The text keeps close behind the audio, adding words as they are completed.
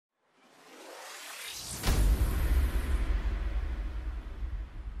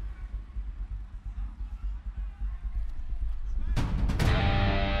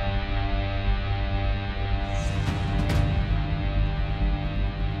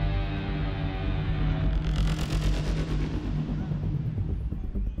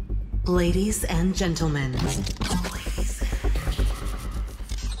Ladies and gentlemen,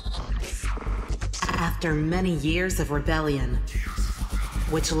 after many years of rebellion,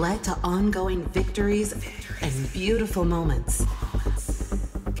 which led to ongoing victories and beautiful moments,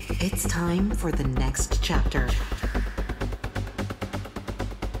 it's time for the next chapter.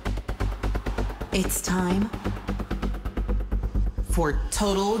 It's time for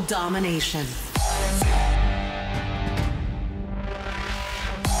total domination.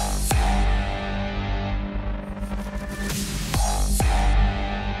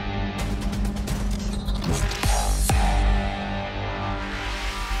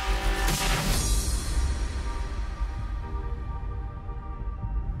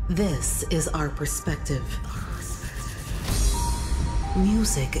 This is our perspective.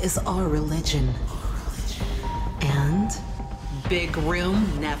 Music is our religion. And Big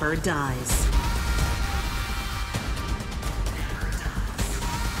Room never dies.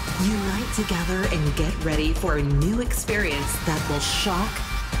 Unite together and get ready for a new experience that will shock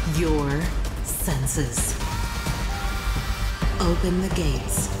your senses. Open the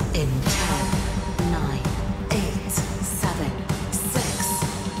gates in 10, 9, 8, 7, 6,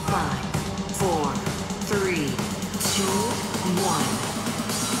 5, 4, 3, 2, 1.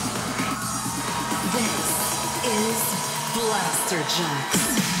 This is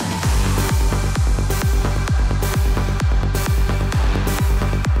BLASTERJAXX.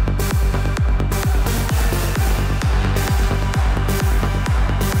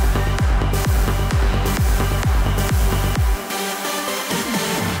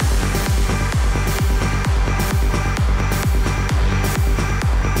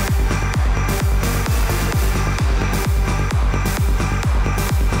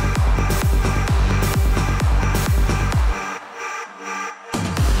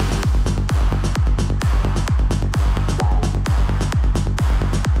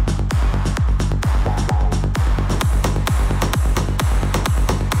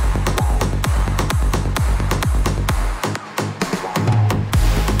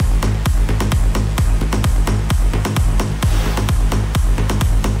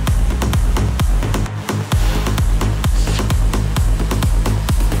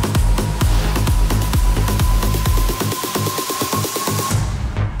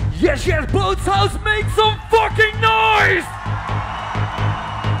 Yes, Bootshaus, make some fucking noise!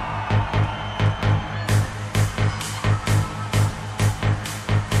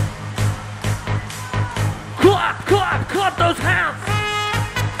 Clap, clap, clap those hands!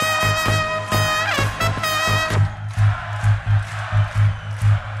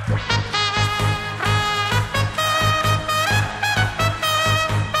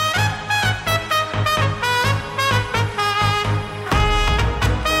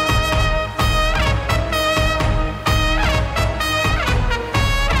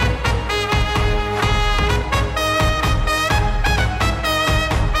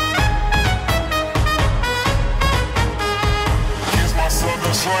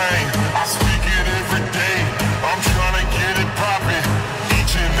 I speak it every day. I'm trying to get it poppin'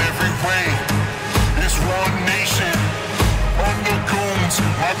 each and every way. It's one nation under goons.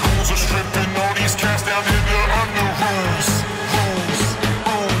 My goons are stripping all these cats down in the under rules.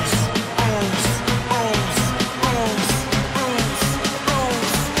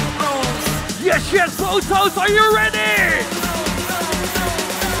 Yes, Bootshaus, are you ready?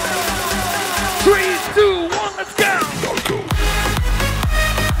 3, 2, 1, let's go!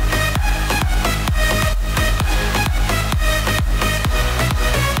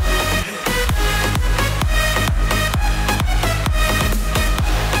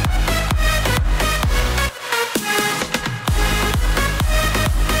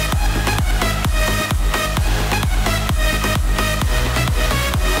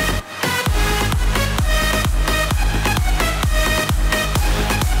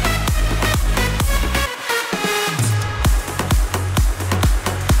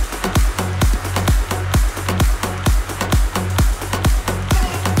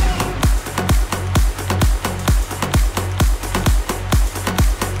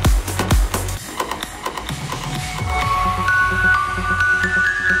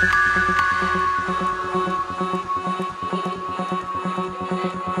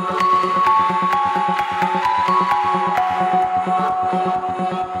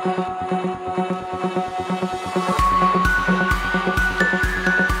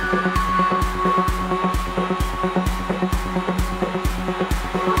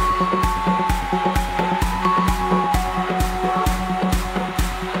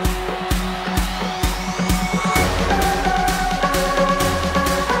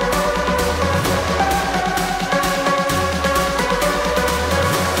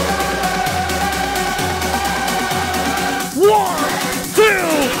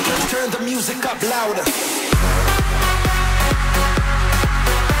 louder.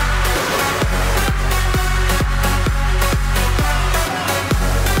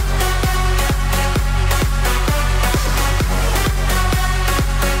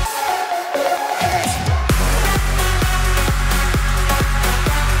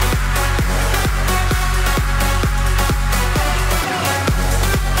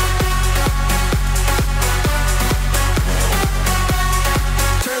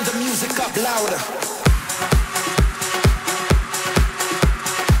 Louder.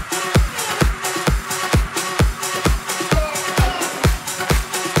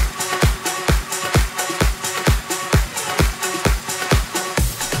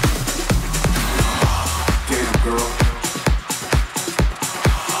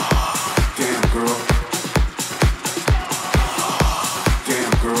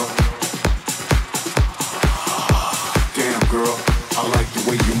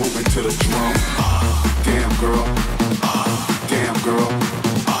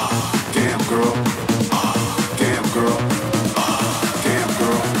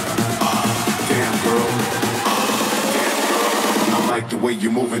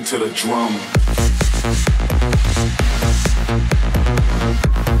 To the drum.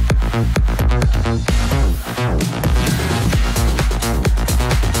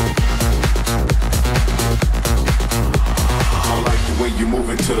 I like the way you move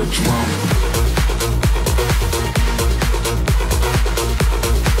into the drum.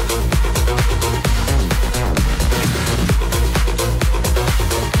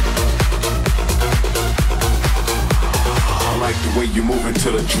 Way you move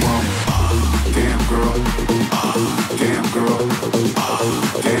into the drum. Damn girl. Damn girl.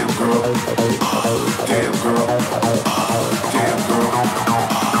 Damn girl. Damn girl. Damn girl.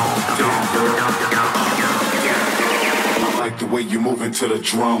 Damn girl. I like the way you move into the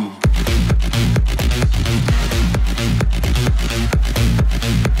drum.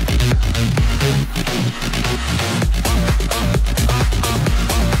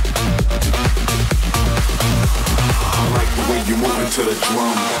 You moving to the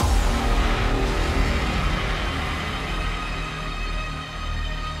drum.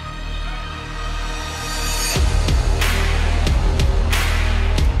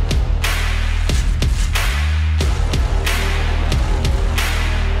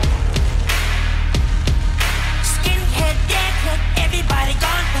 Skinhead, deadhead, everybody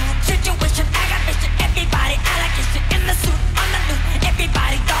gone bad. Situation, aggravation, everybody allocation. In the suit, on the loot,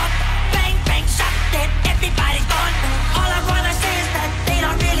 everybody gone bad. Bang, bang, shot dead, everybody gone bad. All I wanna say is that they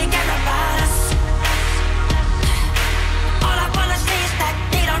don't really care about us. All I wanna say is that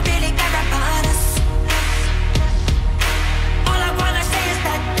they don't really care about us. All I wanna say is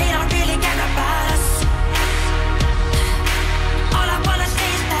that they don't really care about us. All I wanna say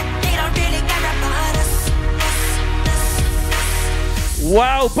is that they don't really care about us.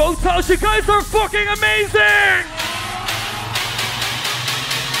 Wow, Bootshaus, you guys are fucking amazing!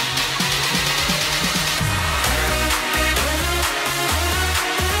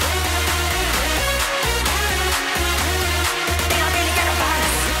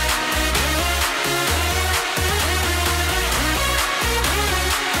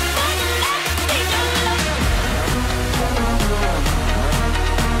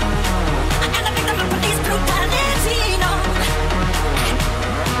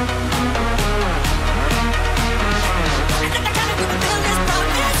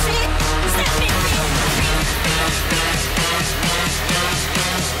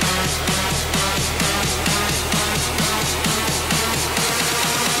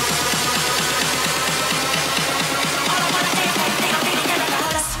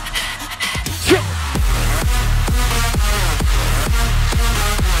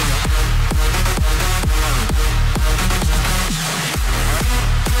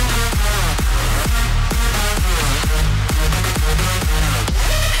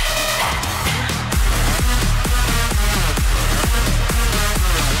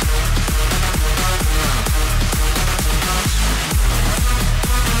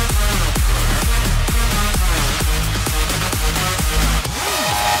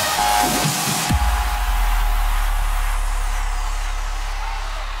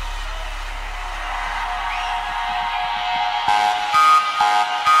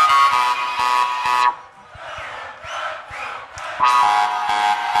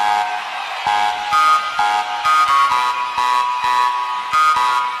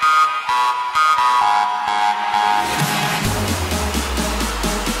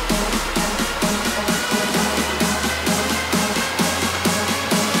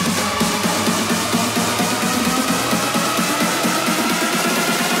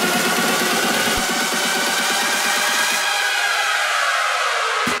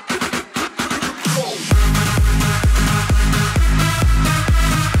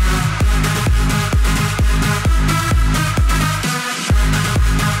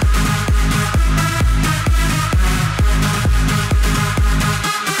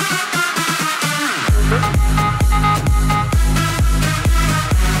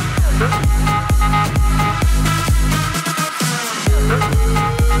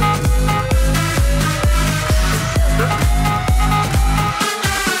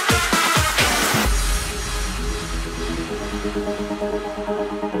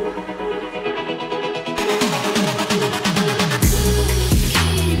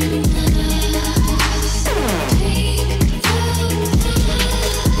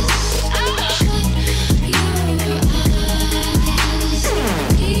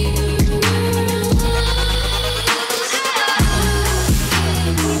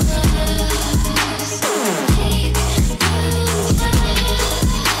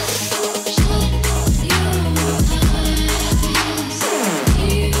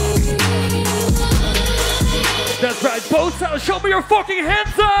 show me your fucking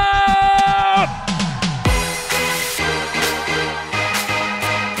hands up!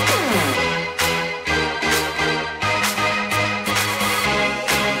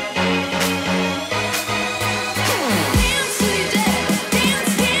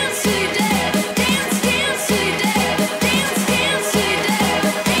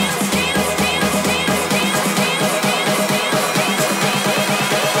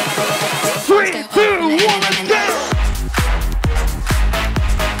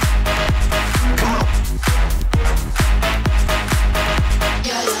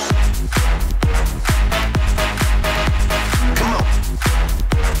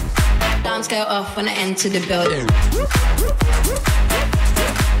 Go off when I enter the building.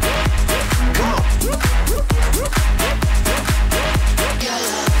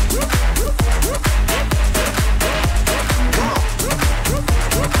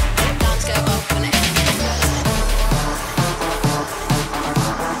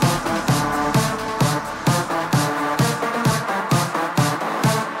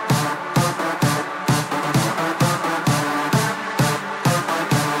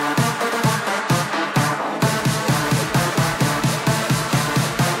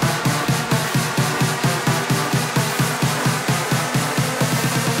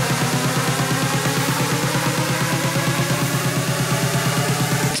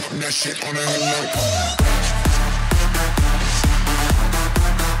 Shit on a loop.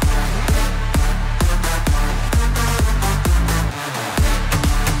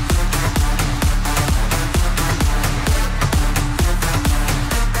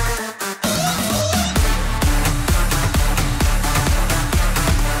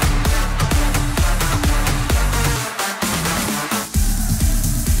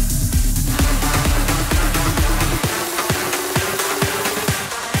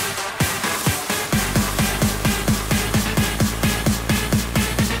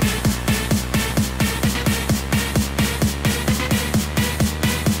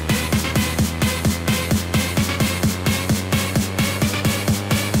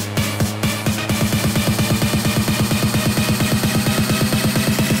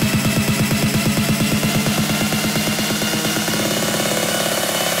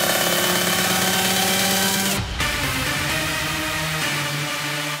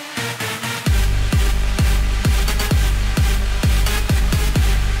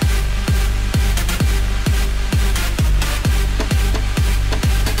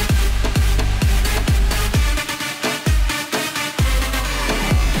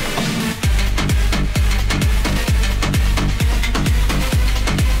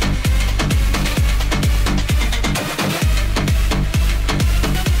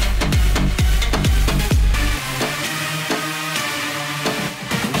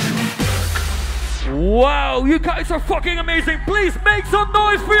 Wow, you guys are fucking amazing. Please make some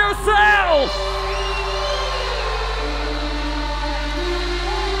noise for yourself.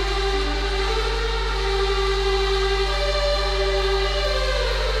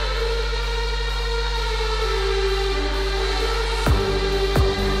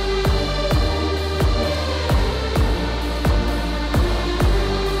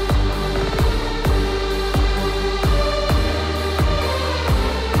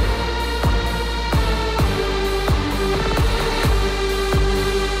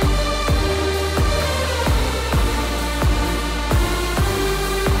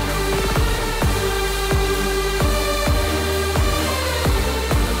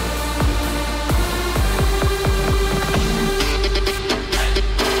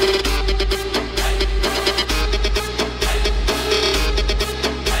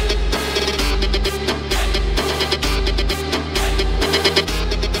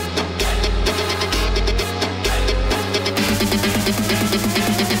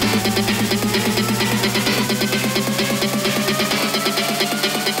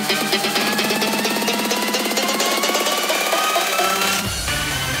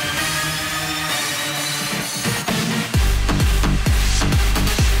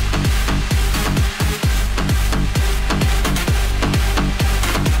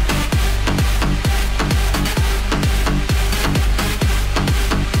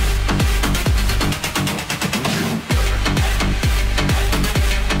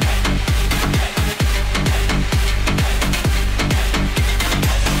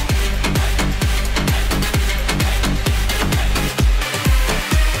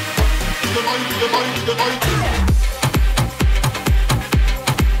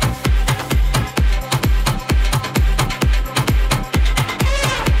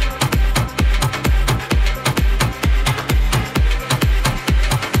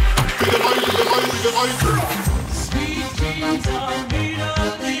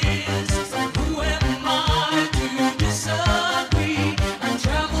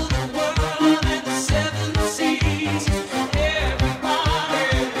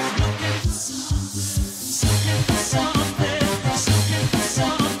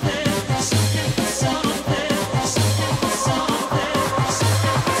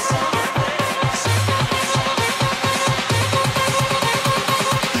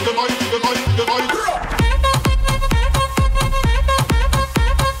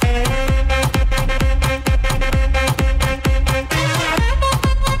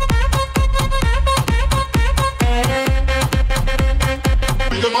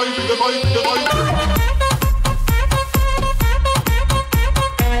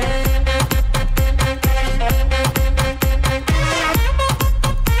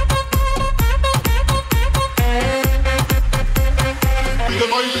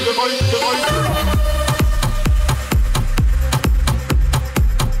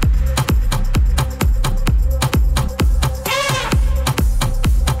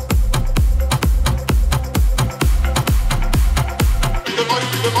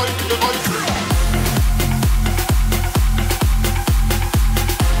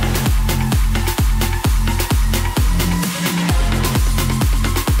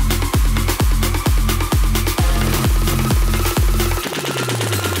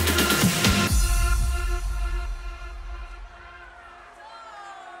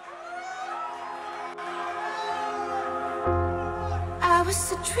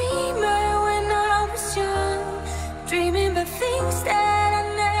 was a dreamer when I was young, dreaming about things that I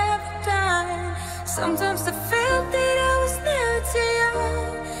never done. Sometimes I felt that I was never too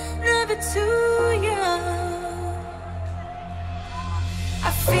young, never too young.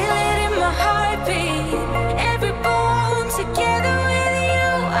 I feel it in my heartbeat, every bone together with you.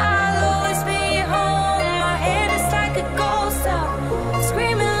 I'll always be home. My head is like a ghost town,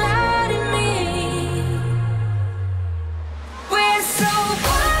 screaming loud in me. We're so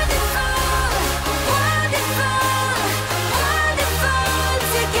wonderful, wonderful, wonderful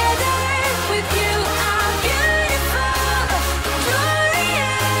together with you. I'm beautiful,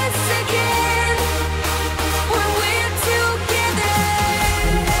 glorious again when we're together.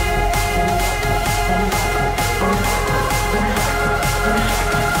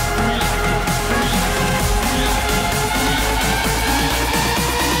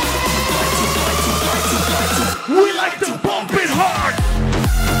 We like to bump it hard.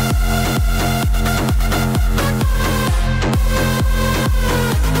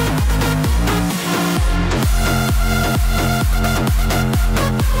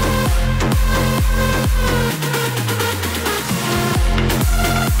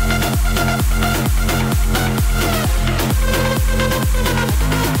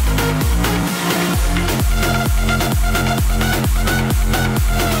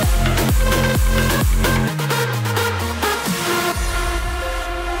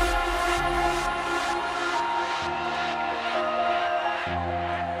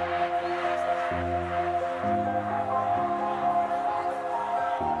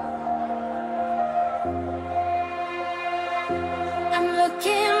 I'm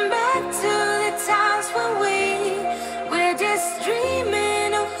looking back to the times when we're just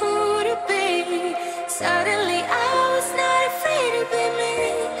dreaming of who to be. Suddenly I was not afraid to be me,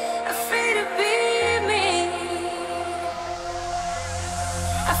 afraid to be me.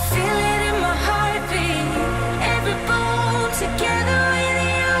 I feel it in my heartbeat, every bone together with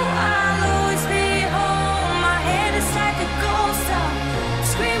you. I'll always be home. My head is like a ghost town,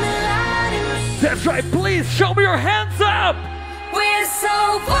 screaming loud in me. That's right, please show me your hands up. We're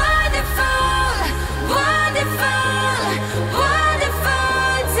so wonderful, wonderful,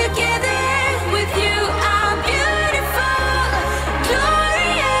 wonderful together with you. I'm beautiful,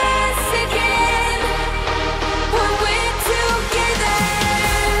 glorious again when we're together.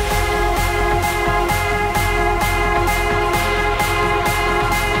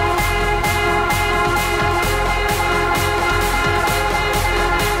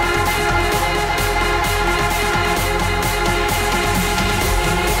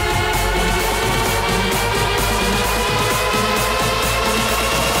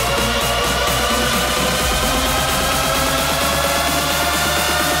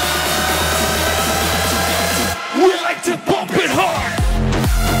 We like to bump it hard.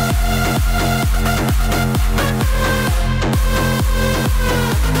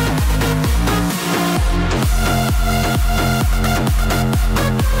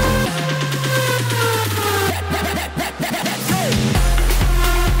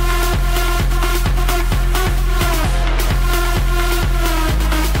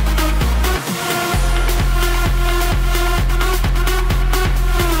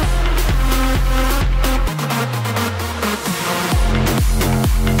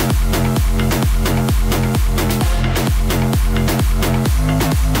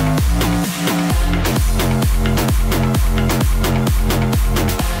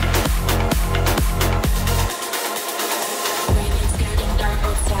 When it's getting dark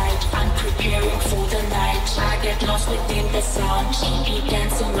outside, I'm preparing for the night. I get lost within the sound, keep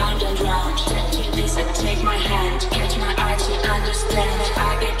dancing round and round. Take to this and take my hand, catch my eye to understand.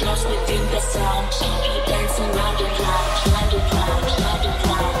 I get lost within the sound, keep dancing round and round, round and round, round and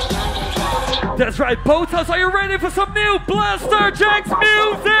round, round and round. That's right, Bootshaus, are you ready for some new BLASTERJAXX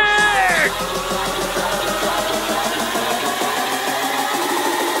music?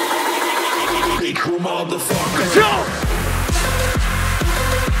 Big cool motherfucker. Jump!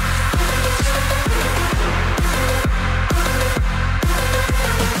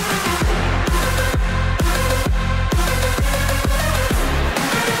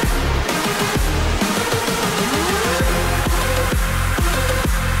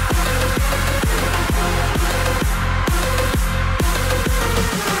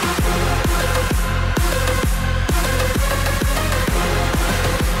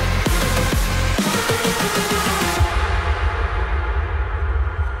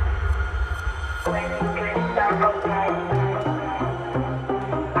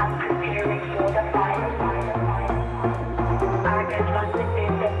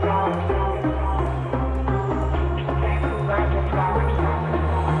 Round and round.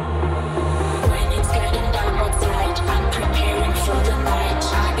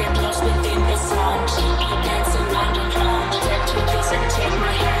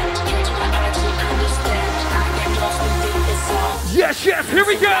 Yes, yes, here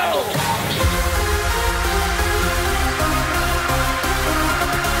we go.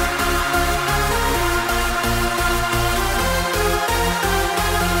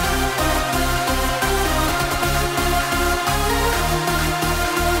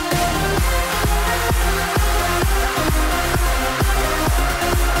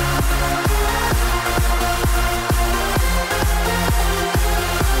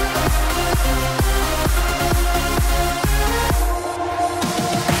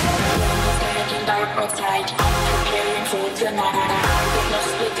 Outside, preparing for tonight. Get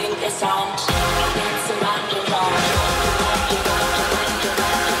lost within the sound. Dance around and round.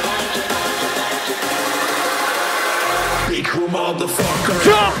 Big room, motherfucker.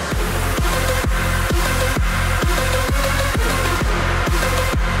 Jump!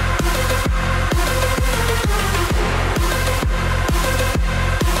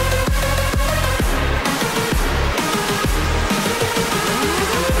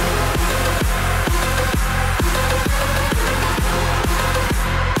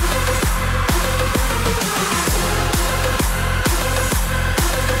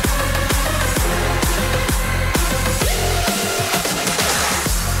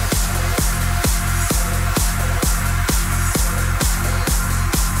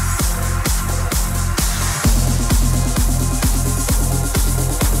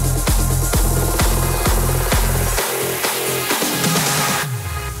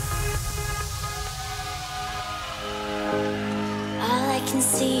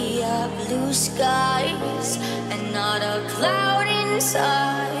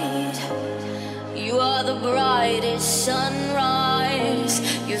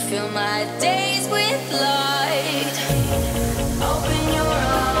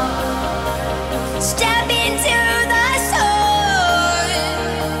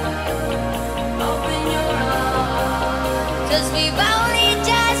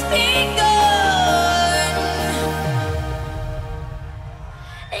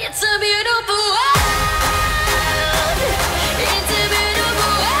 It's a beautiful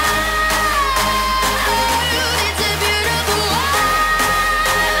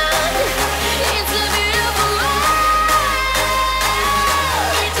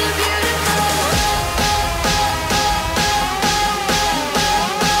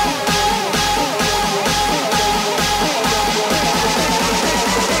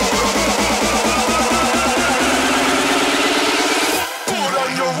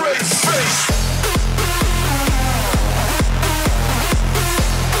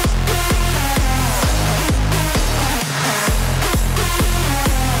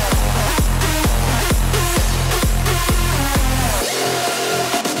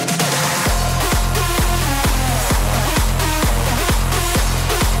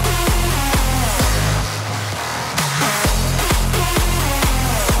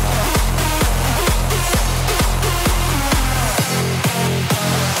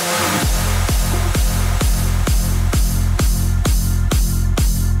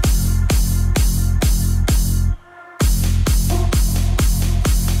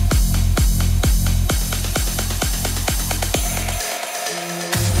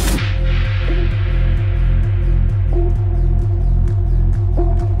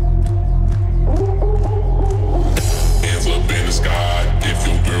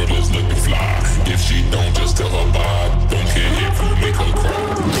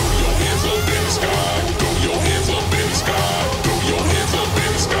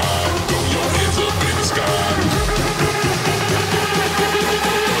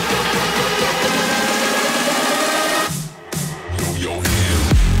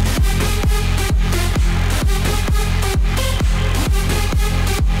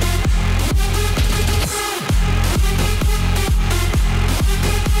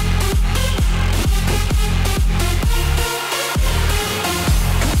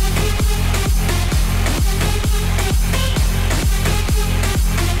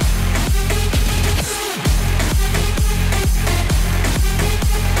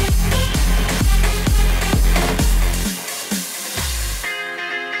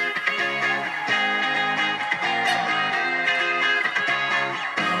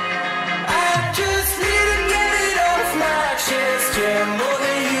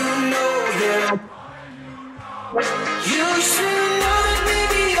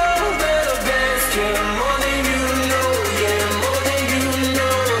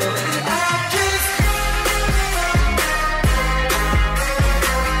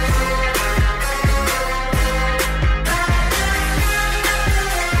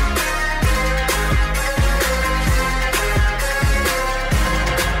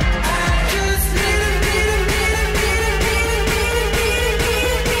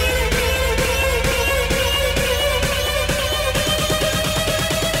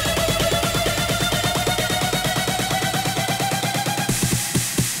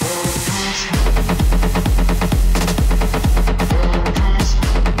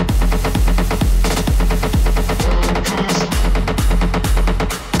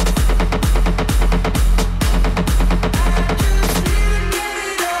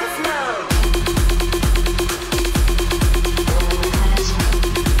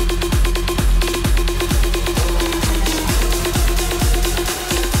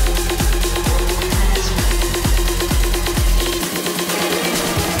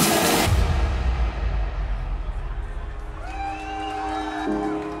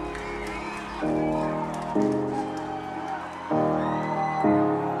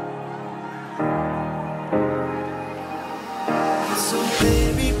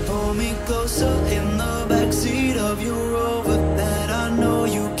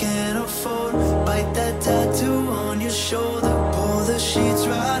shoulder. Pull the sheets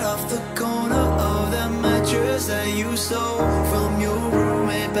right off the corner of that mattress that you stole from your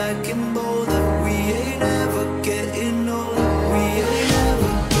roommate back in Boulder. We ain't ever getting older. We ain't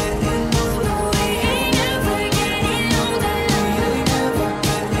ever getting older. We ain't ever getting older. We ain't ever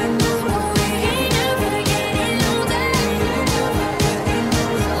getting older. We ain't ever getting older.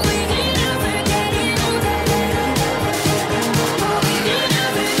 We ain't ever getting older. We ain't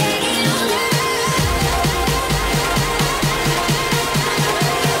ever getting older.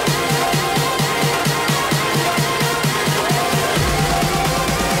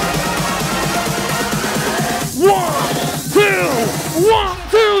 One,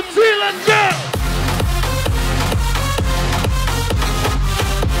 two, three, let's go!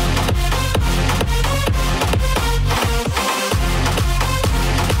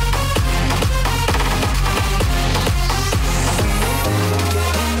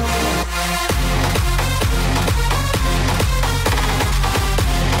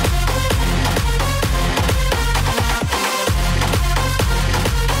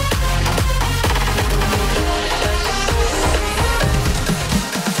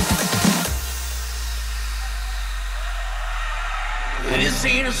 This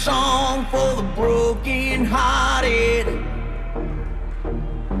ain't a song for the broken-hearted.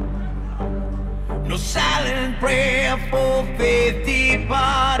 No silent prayer for faith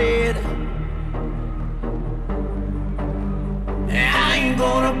departed. I ain't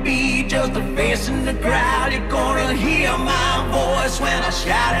gonna be just a face in the crowd. You're gonna hear my voice when I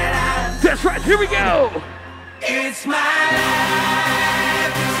shout it out. That's right, here we go! It's my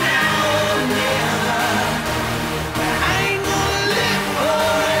life, it's now or never. I ain't gonna live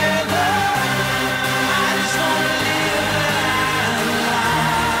forever. I just wanna live my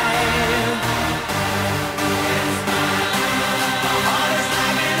life. It's my life. My heart is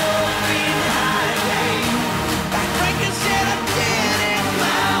like an open highway. Like Franklin said, I did it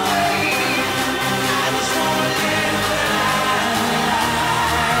my way. I just wanna live my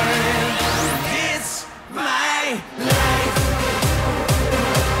life. It's my life.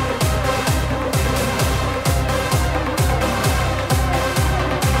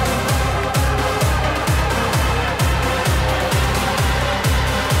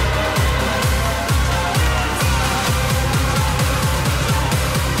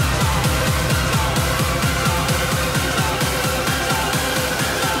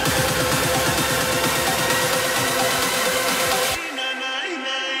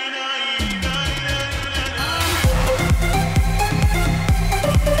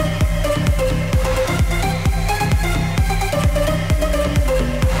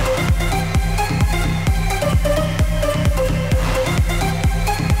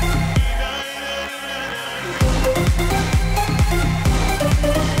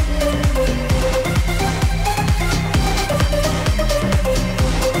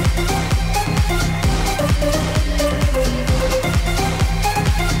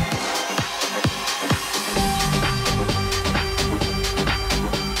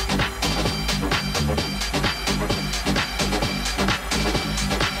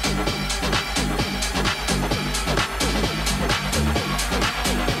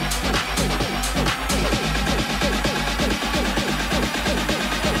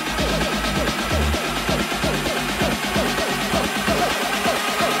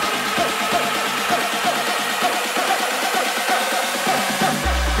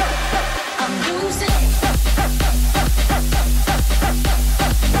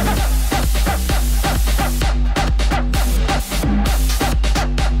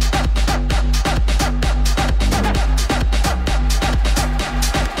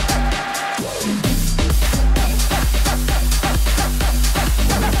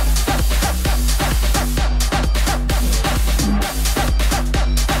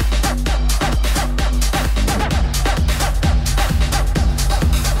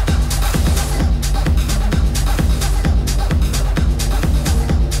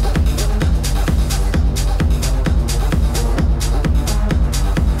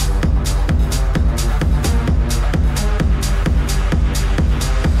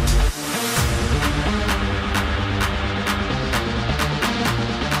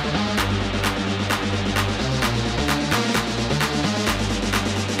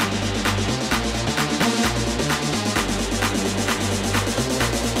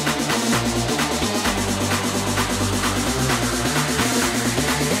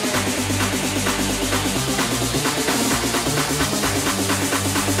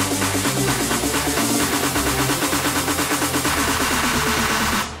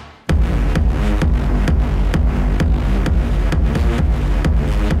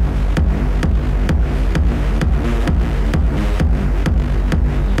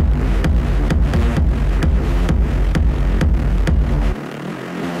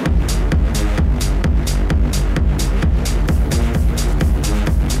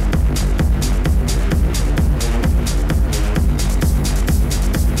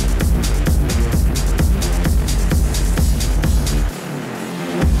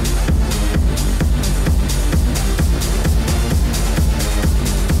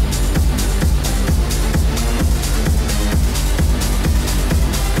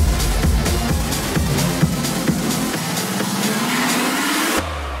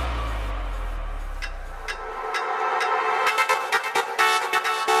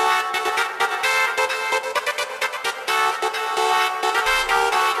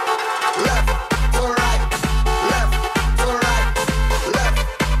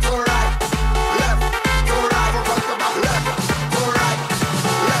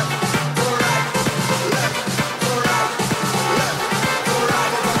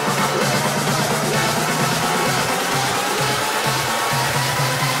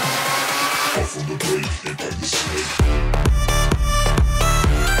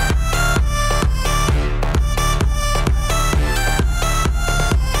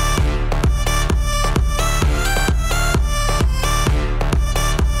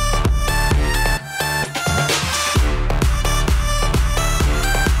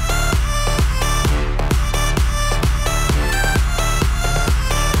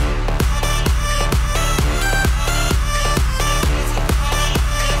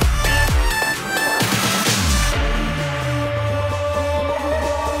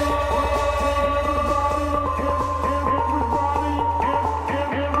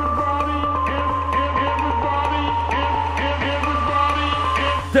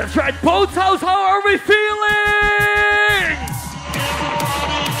 That's right, Bootshaus, how are we feeling?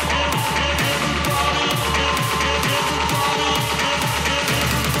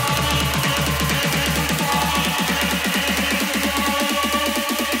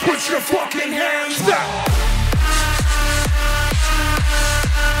 Put your fucking hands up.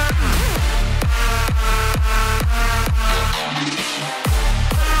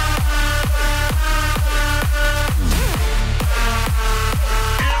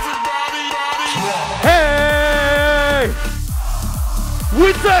 Hey!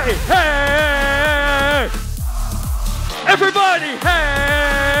 We say hey! Everybody,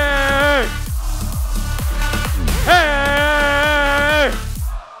 hey! Hey!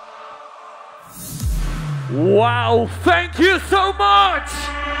 Wow, thank you so much!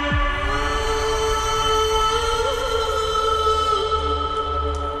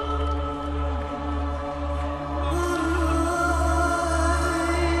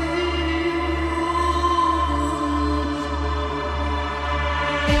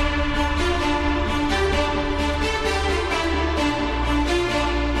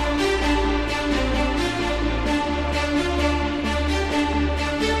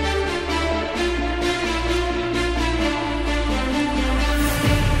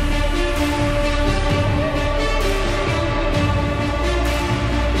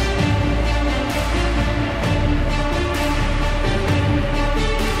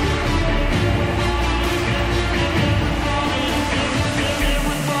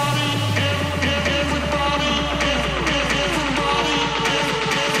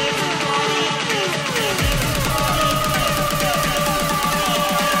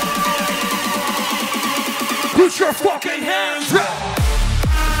 Put your fucking hands up.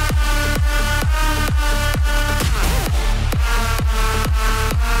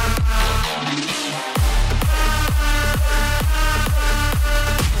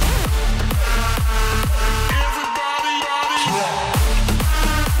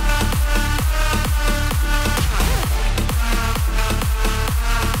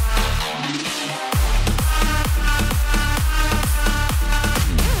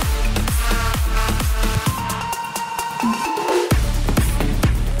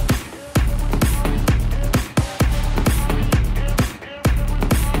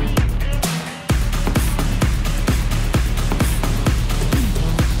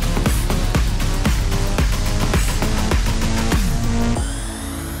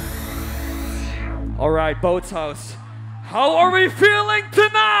 All right, Bootshaus, how are we feeling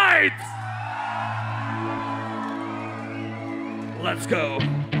tonight? Let's go.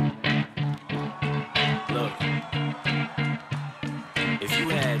 Look, if you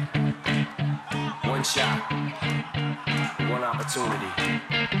had one shot, one opportunity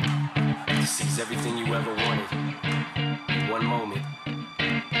to seize everything you ever wanted, one moment,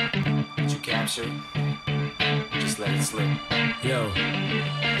 did you capture it? Just let it slip. Yo.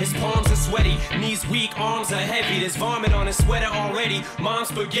 His palms are sweaty, knees weak, arms are heavy. There's vomit on his sweater already. Mom's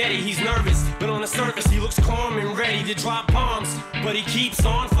spaghetti, he's nervous, but on the surface he looks calm and ready to drop bombs. But he keeps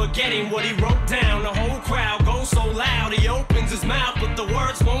on forgetting what he wrote down. The whole crowd goes so loud, he opens his mouth, but the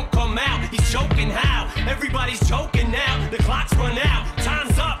words won't come out. He's choking how? Everybody's joking now. The clock's run out,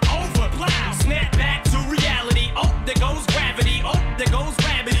 time's up, over, plow. Snap back to reality. Oh, there goes gravity. Oh, there goes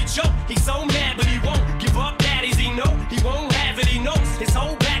rabbit. He choke. He's so mad, but he won't give up. Daddies, he know he won't have it. He knows his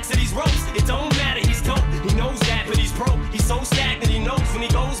whole back to these ropes. It don't matter. He's dope. He knows that, but he's broke. He's so stagnant. He knows when he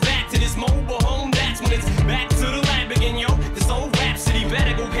goes back to this mobile home. That's when it's back to the lab again, yo. This old rhapsody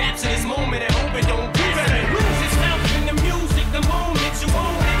better go capture this moment and hope it don't pass. Lose yourself in the music. The moment you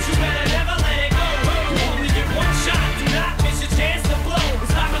own it, you better never let it go. You only get one shot. Do not miss your chance to blow.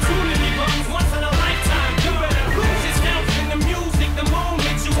 This opportunity comes once in a lifetime. You better lose yourself in the music. The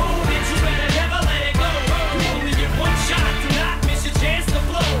moment you own it, you better never let it go. You only get one shot. Do not miss your chance to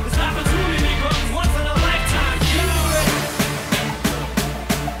blow. This opportunity comes once in a lifetime. You better.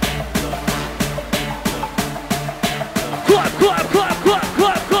 Clap, clap, clap, clap,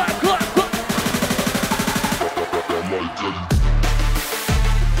 clap, clap, clap, clap.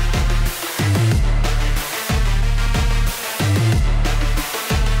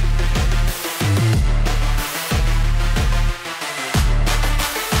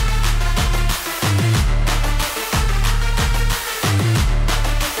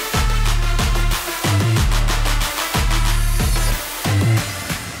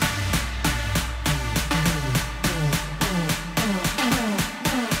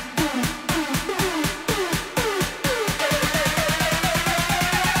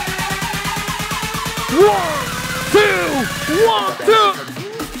 One, two,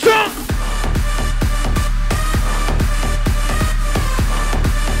 jump!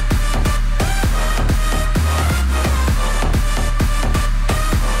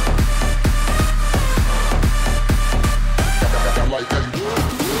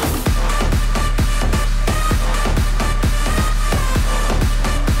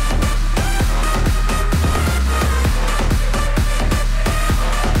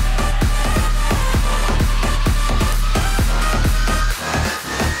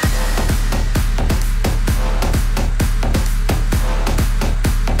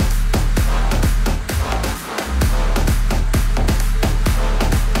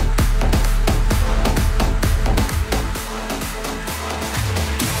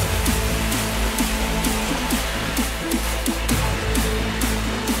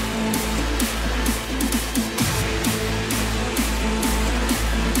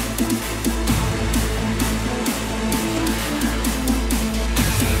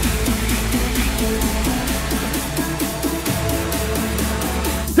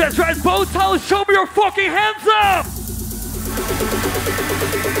 Bootshaus, show me your fucking hands up!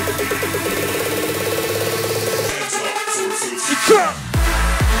 Drop.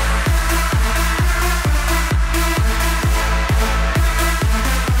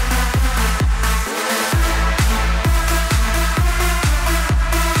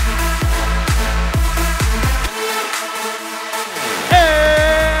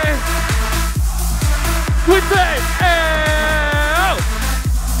 We say, ow!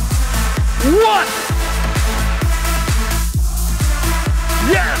 One!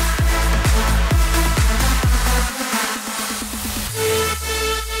 Yes!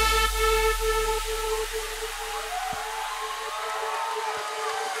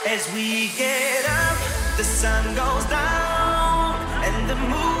 As we get up, the sun goes down, and the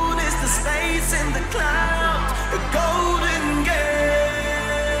moon is the space in the cloud, a golden gate,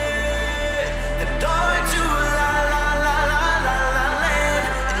 the door to la la la la la la land.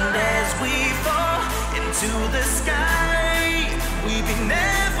 And as we fall into the sky, we be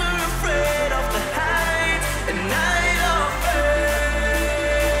never afraid of the heights and night of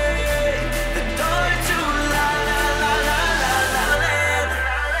faith, the door to la la la la la la land.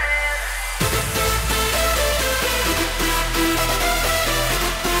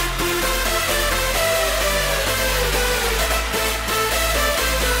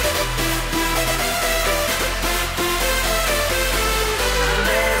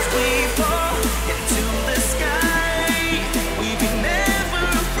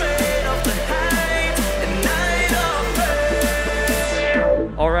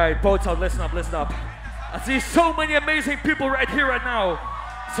 Alright, Bootshaus, listen up, listen up. I see so many amazing people right here, right now.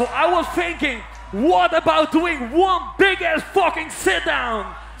 So I was thinking, what about doing one big ass fucking sit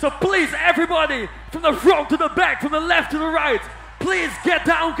down? So please, everybody, from the front to the back, from the left to the right, please get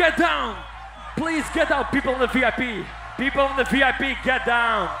down, get down. Please get down, people in the VIP. People in the VIP, get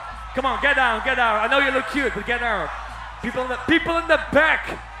down. Come on, get down, get down. I know you look cute, but get down. People in the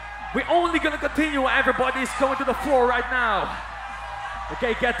back. We're only gonna continue when everybody's going to the floor right now.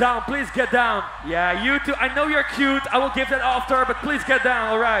 Okay, get down, please get down. Yeah, you too, I know you're cute, I will give that after, but please get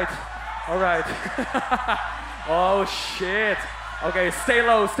down, alright. Alright. Oh shit. Okay, stay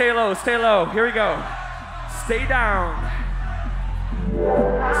low, stay low, stay low. Here we go. Stay down.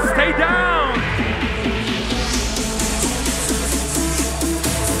 Stay down!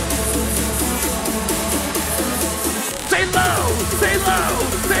 Stay low, stay low,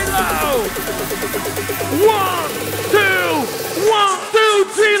 stay low! 1, 2, 1, 2,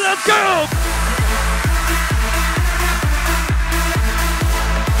 3, let's go!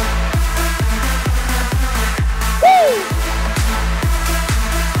 Woo!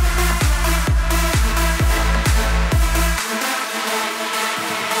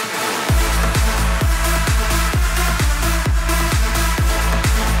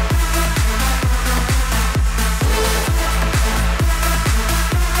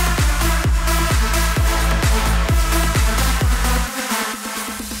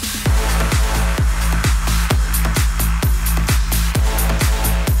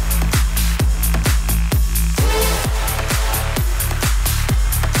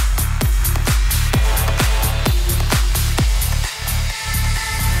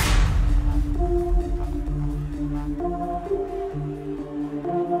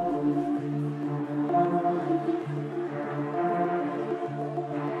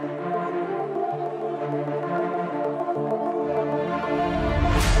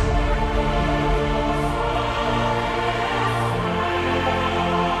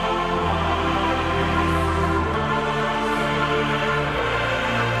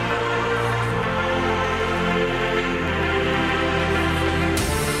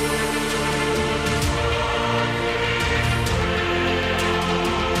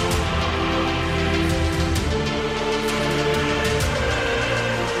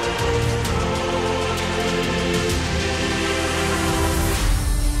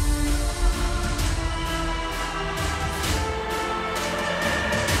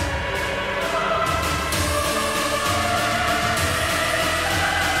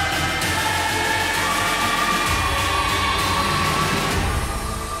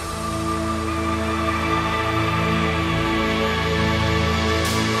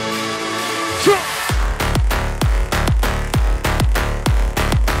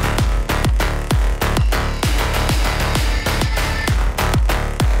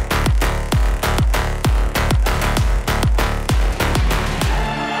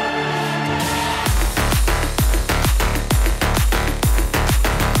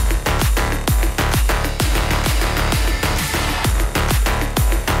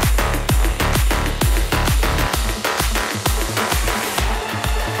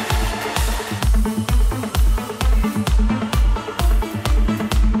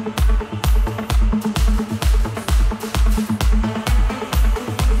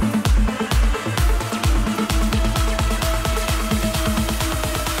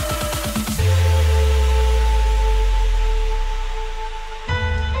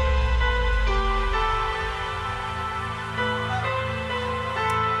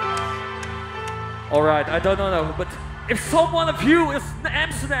 Alright, I don't know, but if someone of you is in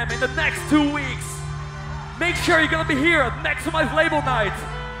Amsterdam in the next 2 weeks, make sure you're gonna be here at Maximize Label Night.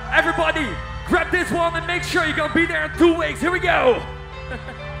 Everybody, grab this one and make sure you're gonna be there in 2 weeks. Here we go!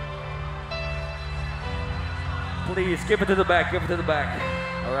 Please, give it to the back, give it to the back.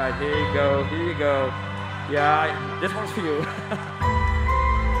 Alright, here you go, here you go. Yeah, this one's for you.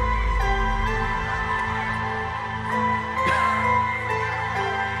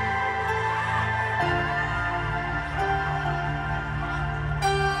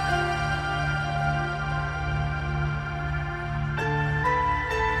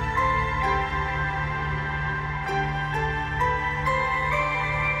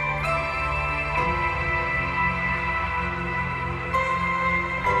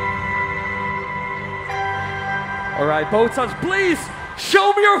 Alright, Bootshaus, please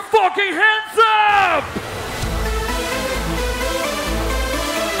show me your fucking hands up!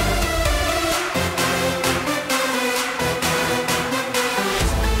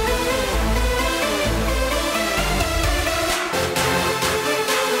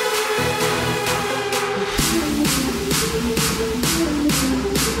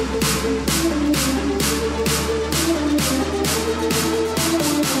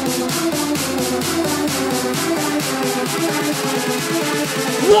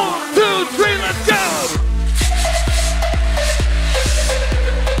 One, two, three, let's go!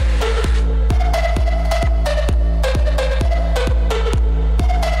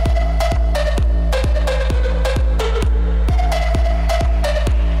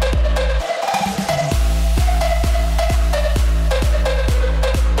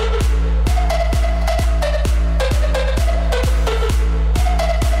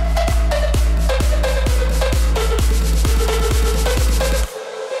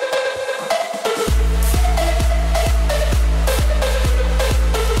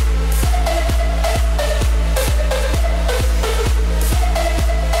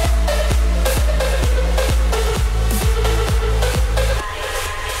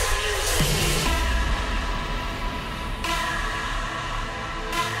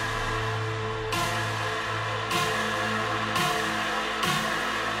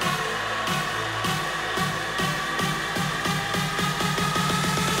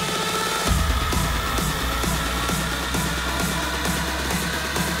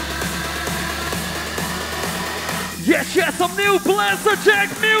 Yes, some new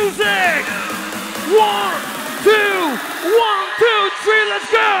BLASTERJAXX music! 1, 2, 1, 2, 3,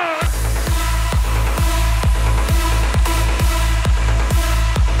 let's go!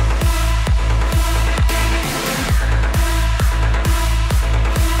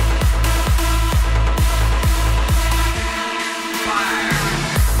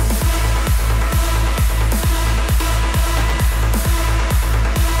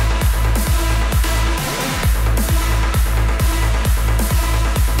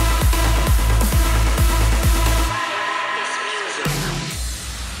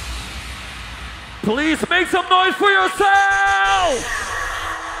 Please make some noise for yourself!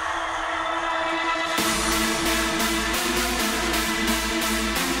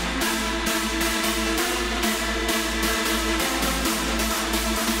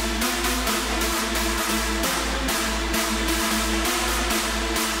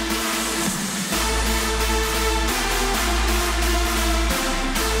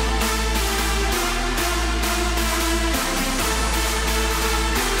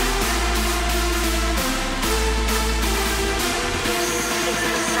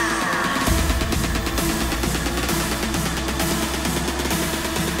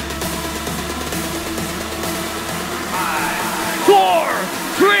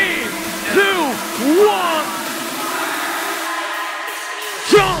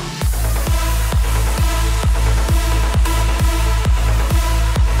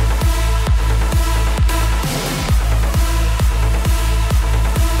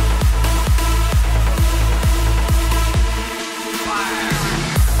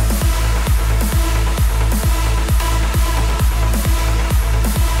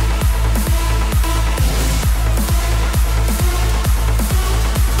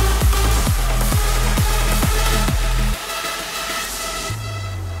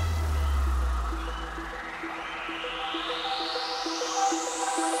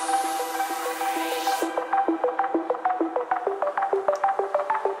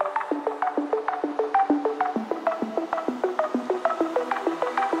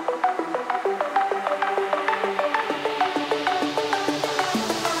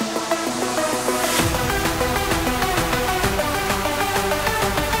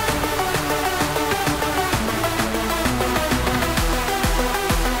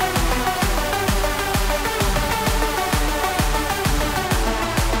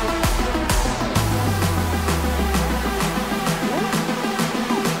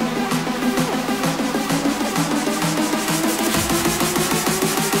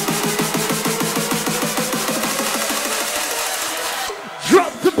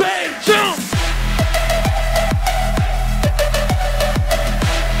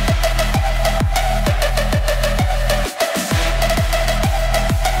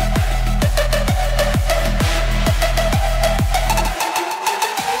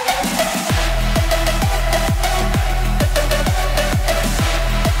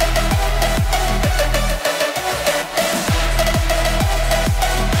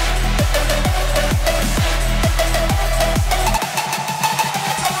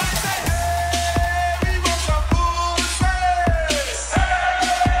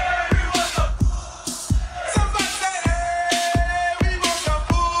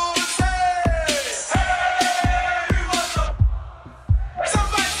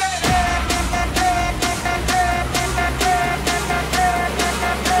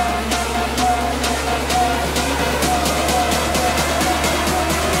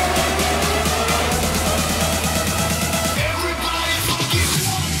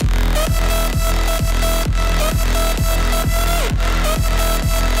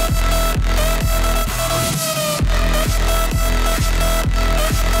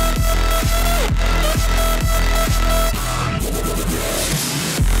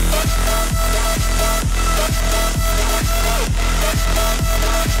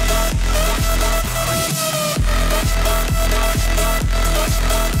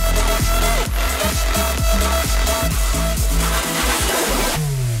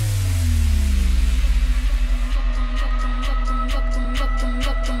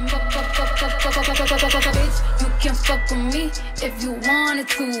 Bitch, you can fuck with me if you wanted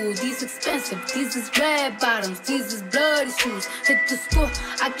to. These expensive, these is red bottoms, these is bloody shoes. Hit the school,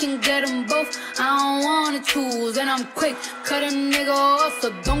 I can get them both, I don't wanna choose. And I'm quick, cut a nigga off,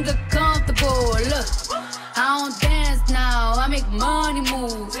 so don't get comfortable. Look, I don't dance now, I make money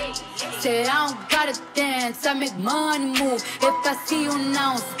move. Say I don't gotta dance, I make money move. If I see you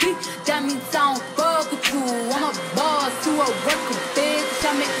now speak, that means I don't fuck with you. I'm a boss, you a worker, bitch,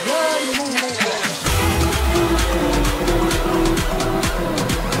 I make money move.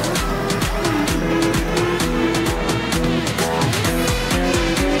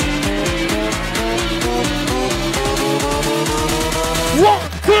 One,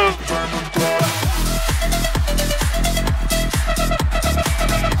 two.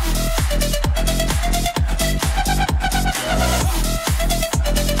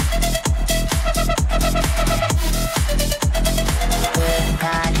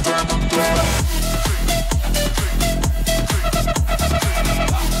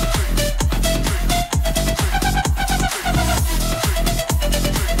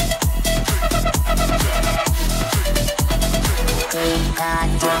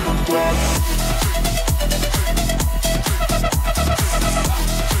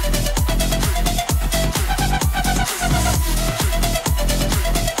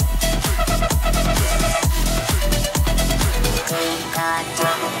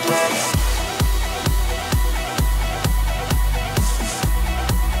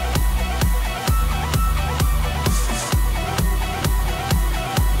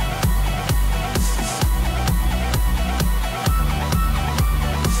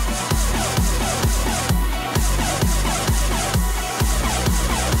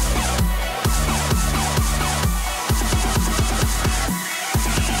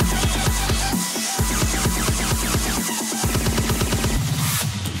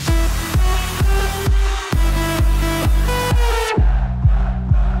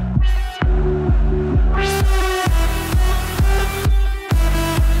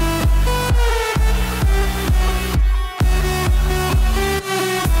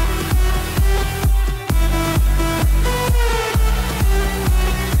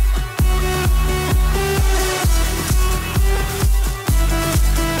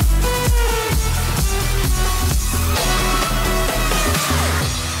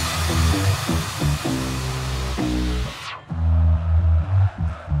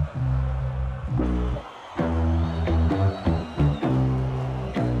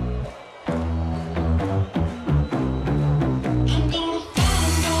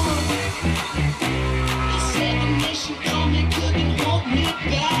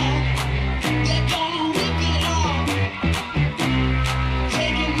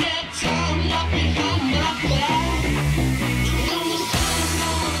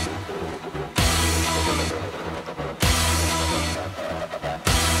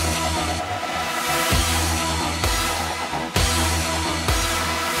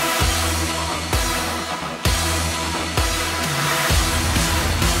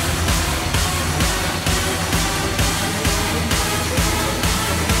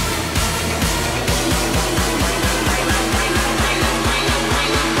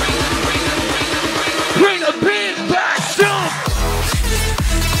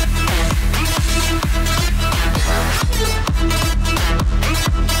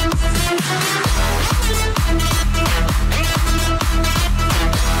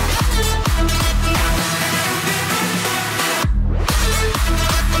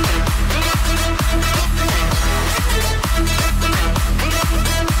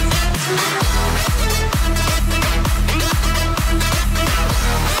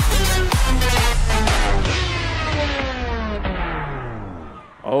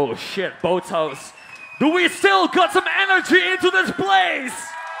 Oh shit, Bootshaus. Do we still got some energy into this place?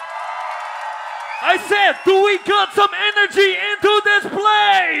 I said, do we got some energy into this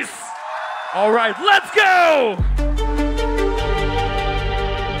place? All right, let's go.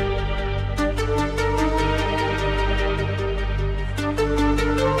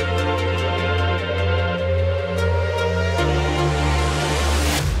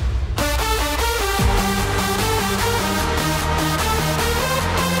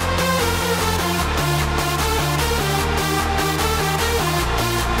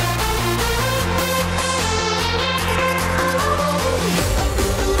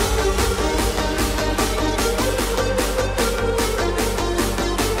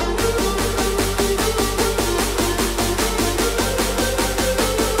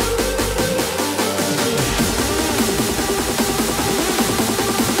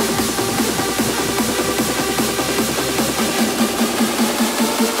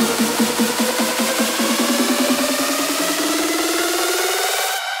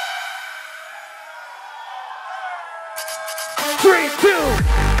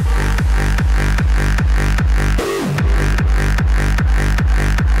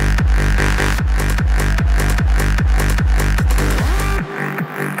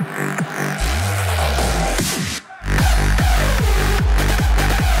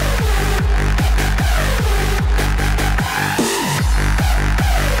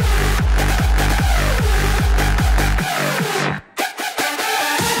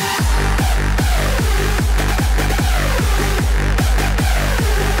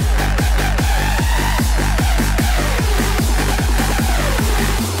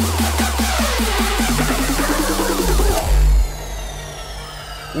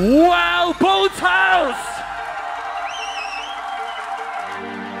 Bootshaus.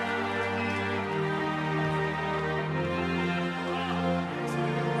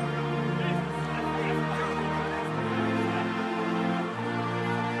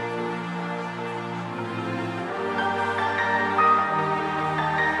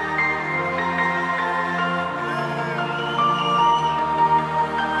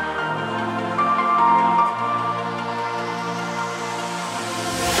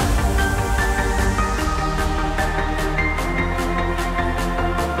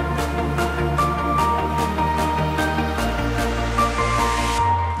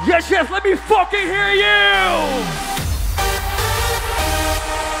 Yes, let me fucking hear you!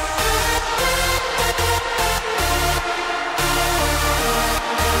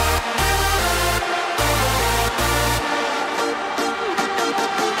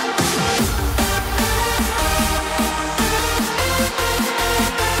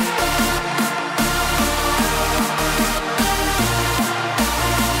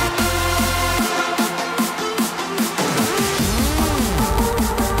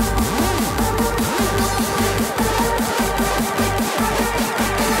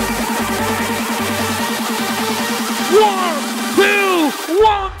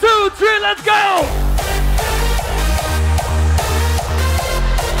 One, two, three, let's go!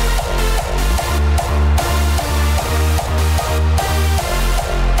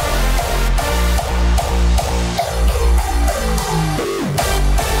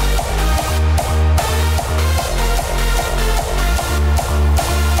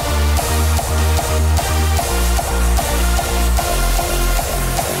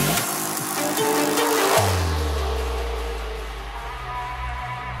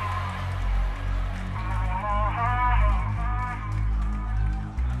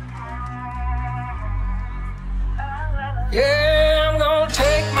 Yeah, I'm gonna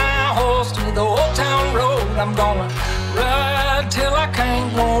take my horse to the old town road. I'm gonna ride till I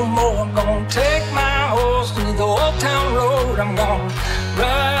can't no more. I'm gonna take my horse to the old town road. I'm gonna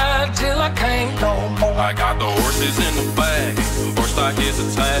ride till I can't no more. I got the horses in the bag, horse stock is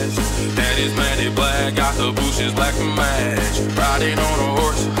attached. Daddy's matted black, got the bushes black to match. Riding on a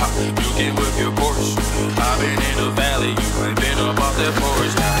horse, ha, you can whip your Porsche. I've been in the valley, you ain't been up off that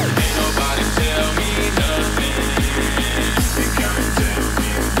porch. Now ain't nobody tell me nothing. You can't tell me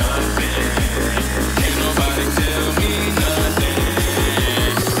nothing. Can't nobody tell me nothing.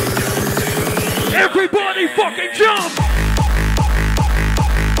 Everybody fucking jump!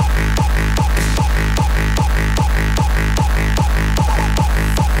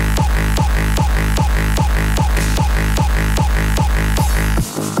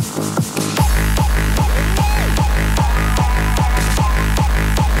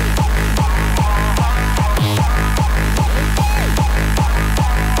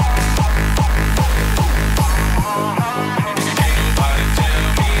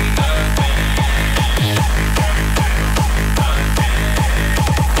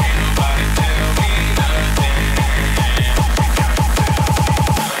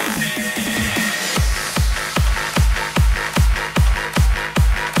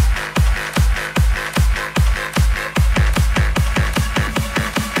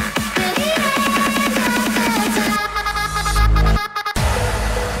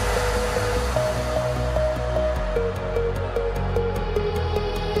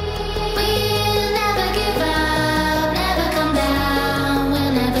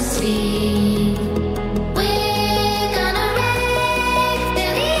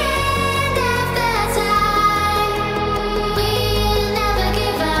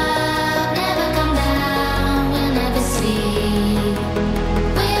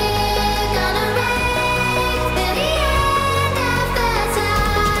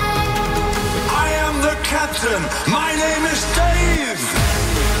 My name is Dave.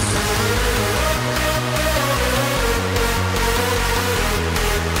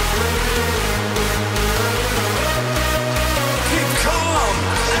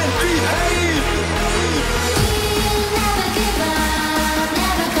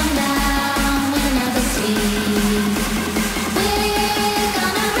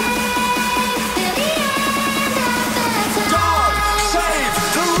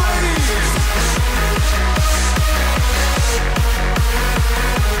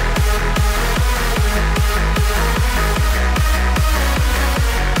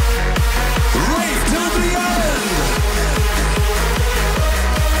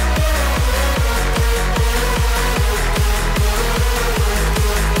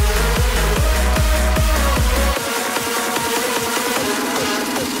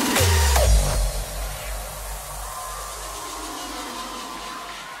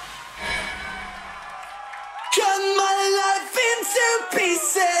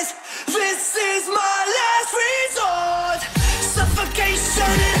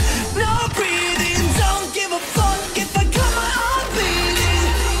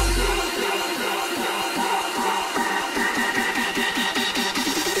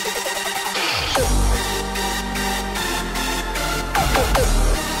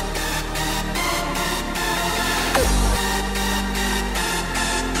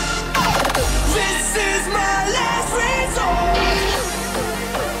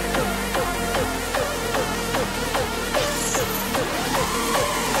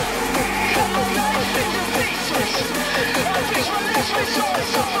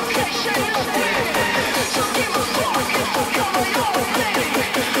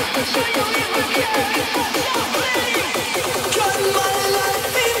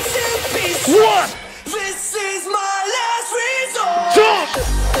 What? This is my last resort. Jump!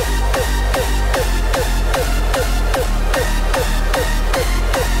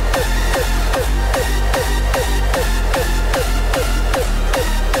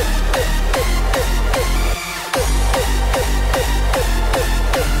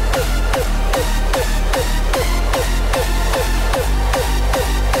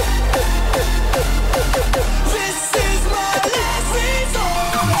 This is my last resort.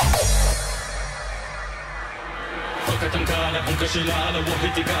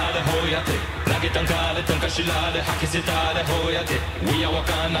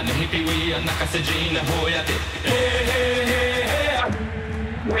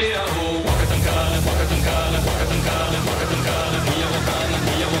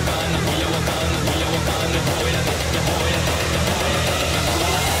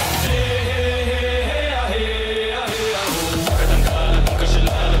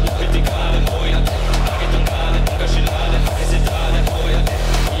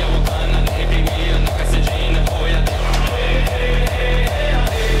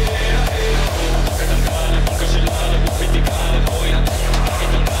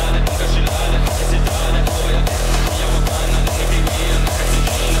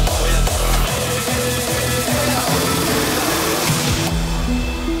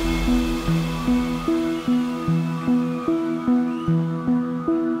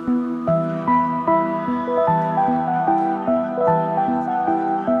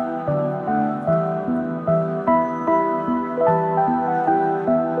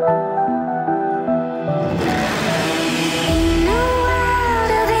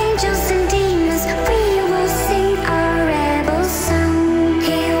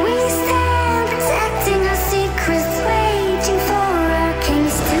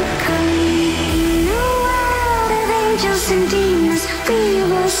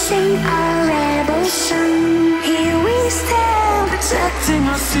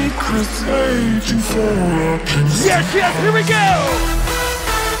 Secrets aging for our kings. Yes, yes, here we go!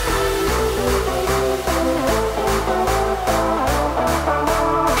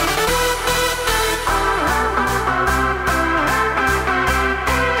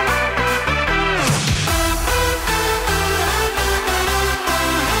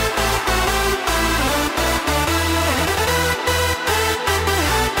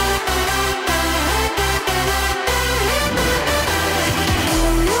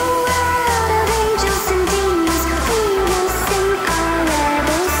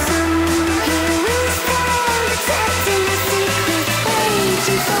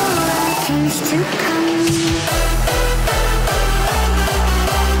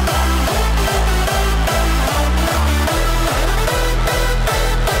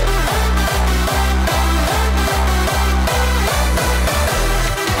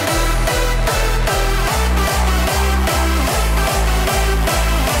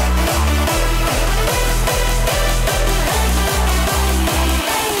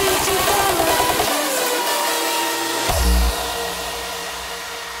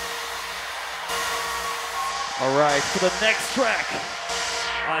 For the next track,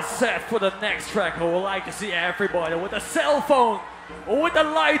 I said for the next track, I would like to see everybody with a cell phone or with a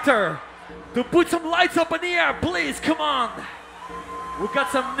lighter to put some lights up in the air, please, come on. We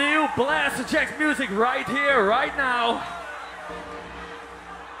got some new BLASTERJAXX music right here, right now.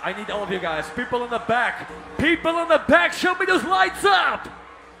 I need all of you guys, people in the back, show me those lights up.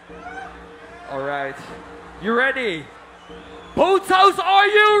 All right, you ready? Bootshaus, are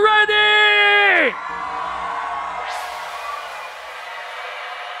you ready?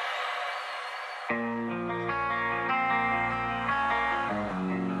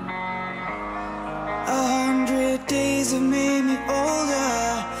 Days have made me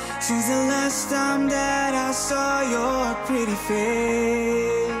older since the last time that I saw your pretty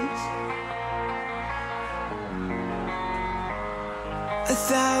face.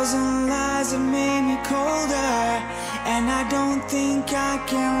 1,000 lies have made me colder, and I don't think I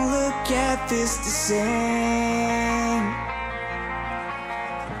can look at this the same.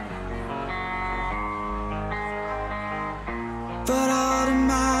 But all the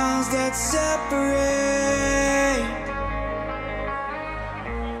miles that separate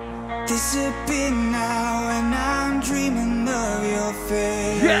disappear now, and I'm dreaming of your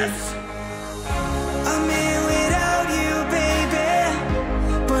face. Yes! I'm here without you,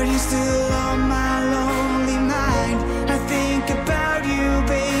 baby, but you're still on my lonely mind. I think about you,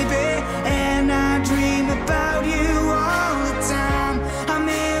 baby, and I dream about you all the time. I'm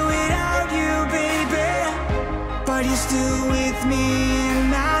here without you, baby, but you're still with me in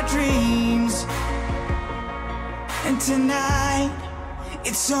my dreams. And tonight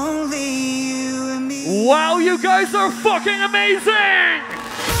It's only you and me. Wow, you guys are fucking amazing!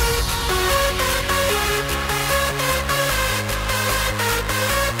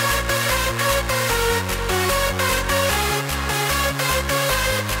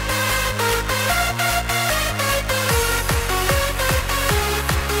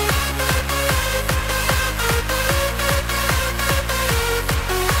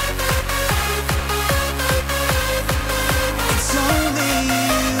 It's only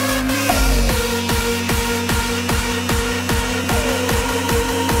you and me.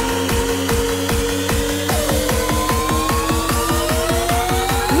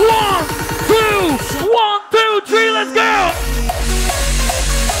 One, two, three, let's go!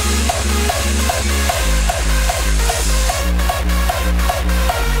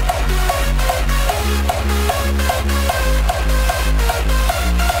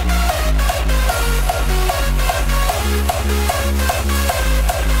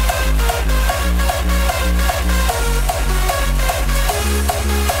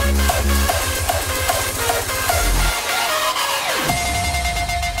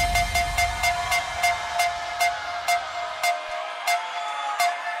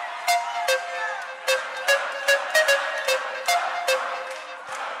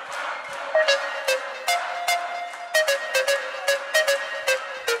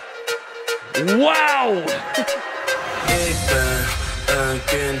 Wow! Ik ben een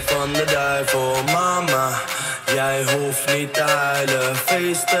kind van de duivel, mama. Jij hoeft niet te huilen.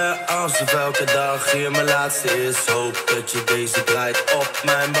 Feesten alsof elke dag hier mijn laatste is. Hoop dat je deze draait op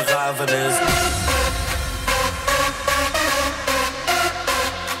mijn begrafenis.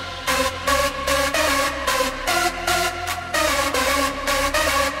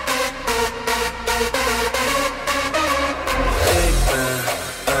 Ik ben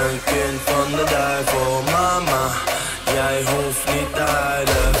een kind van de duivel, mama. Jij hoeft niet te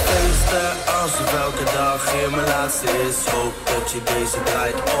huilen. Feesten alsof elke dag hier mijn laatste is. Hoop dat je deze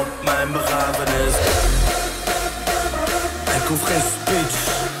draait op mijn begrafenis. Ik hoef geen speech.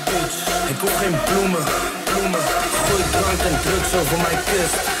 Ik hoef geen bloemen. Gooi drank en drugs over mijn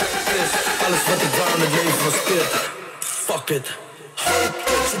kist. Alles wat ik wou in het leven was dit. Fuck it. Hoop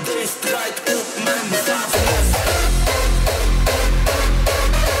dat je deze draait op mijn begrafenis.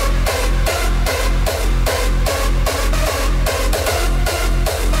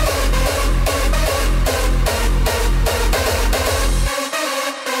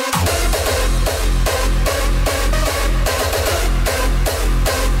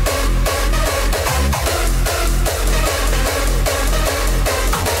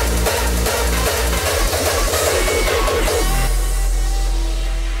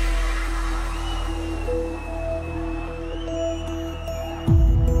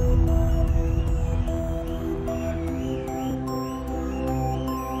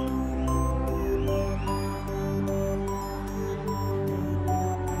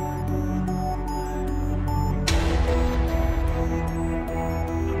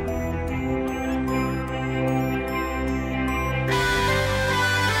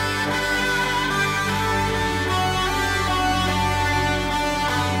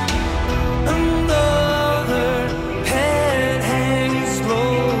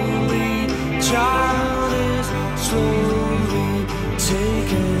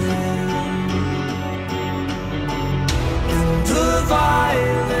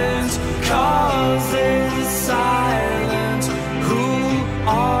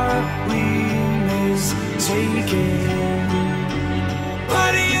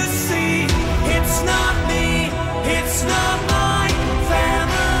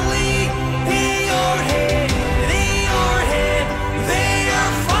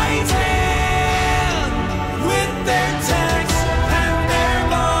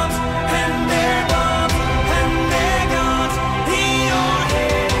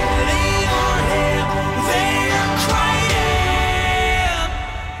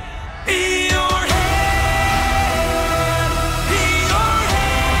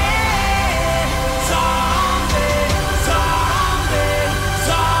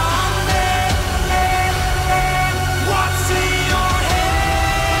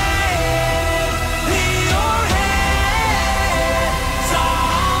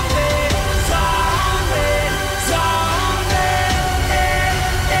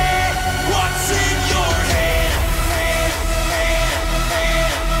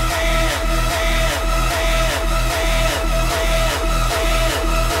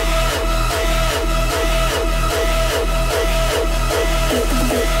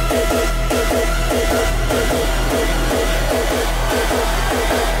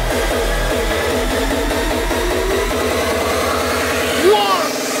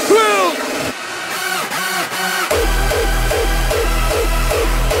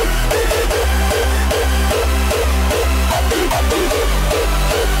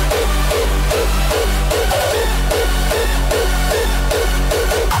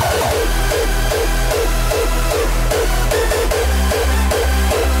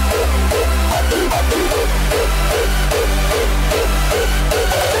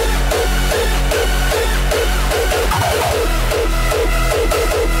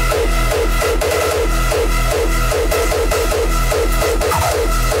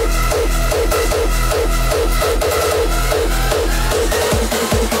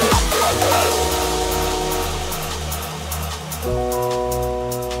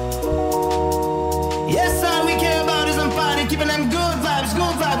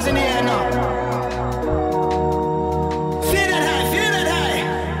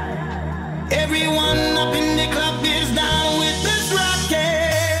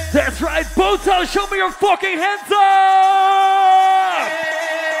 That's right, Bootshaus, show me your fucking hands up!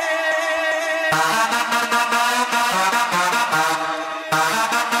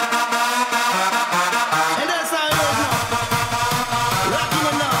 And that's how it goes now. Rocking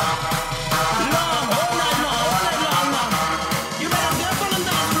it now. Long, all night long now. You better get up on the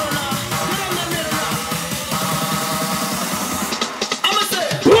dance floor now. Get in the middle now. I'ma say,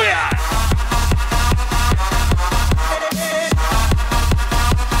 Booyah!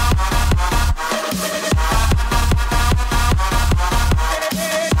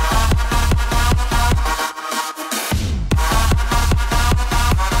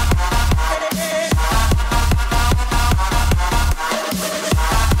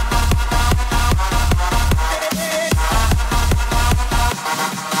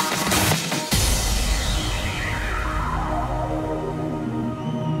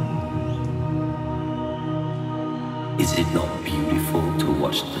 Is it not beautiful to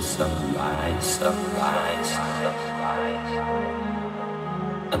watch the sunrise, sunrise, sunrise,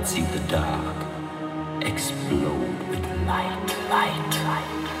 and see the dark explode with light, light,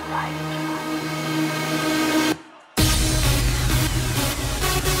 light, light?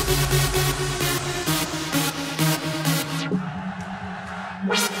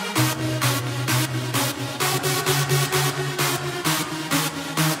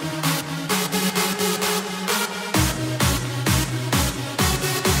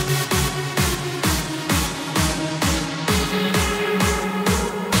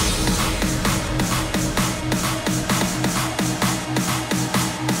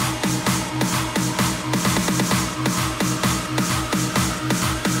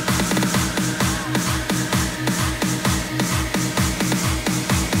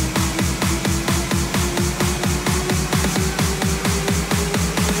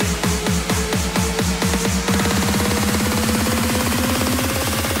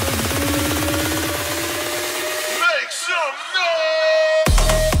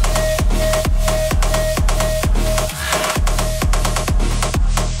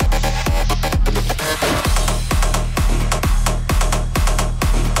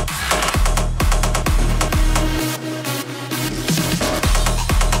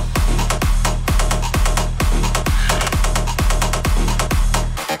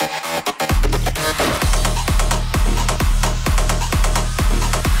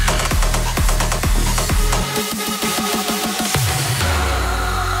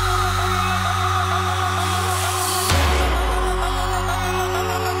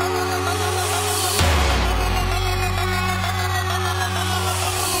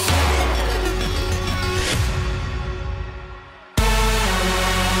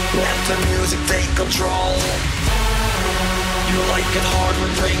 The music take control. You like it hard, we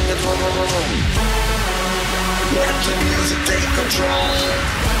bring it home. Let the music take control.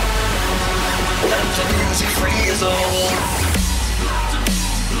 Let the music free us all.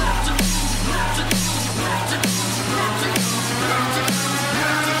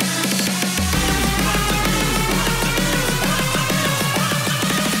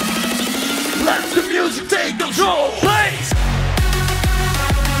 Let the music take control, please!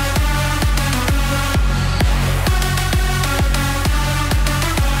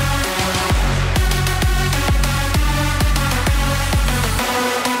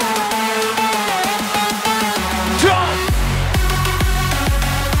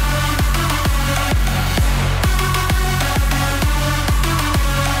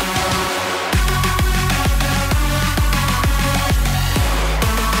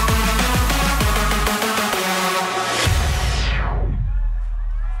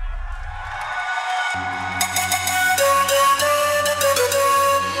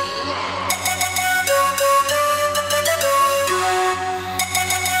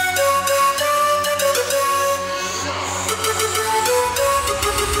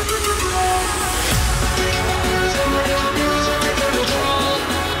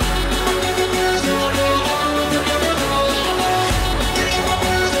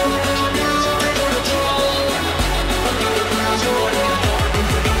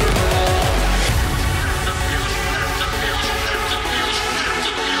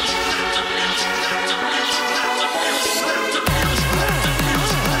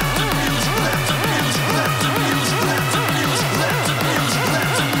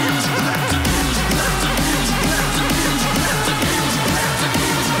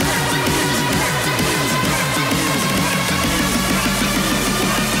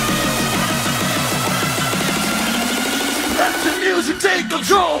 Take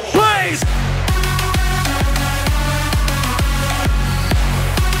control, please!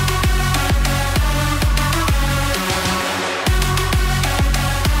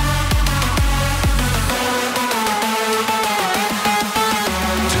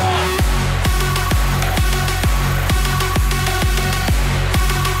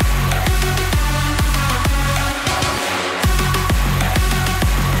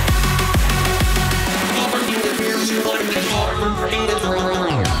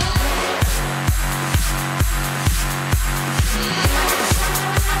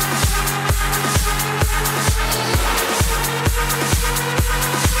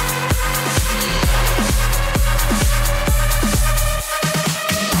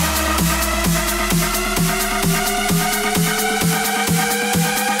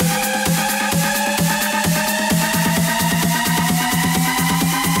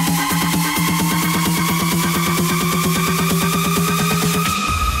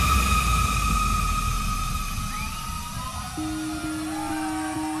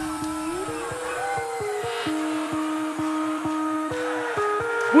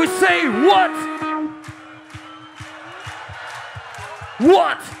 We say what?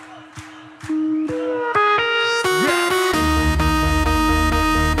 What?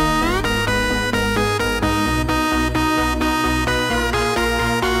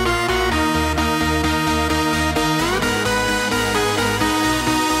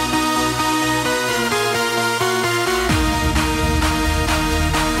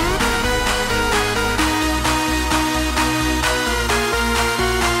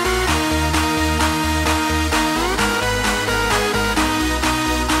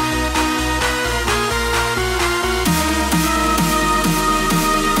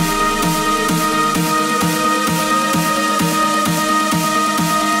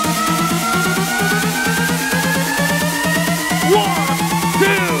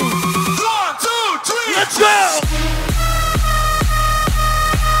 Let's go!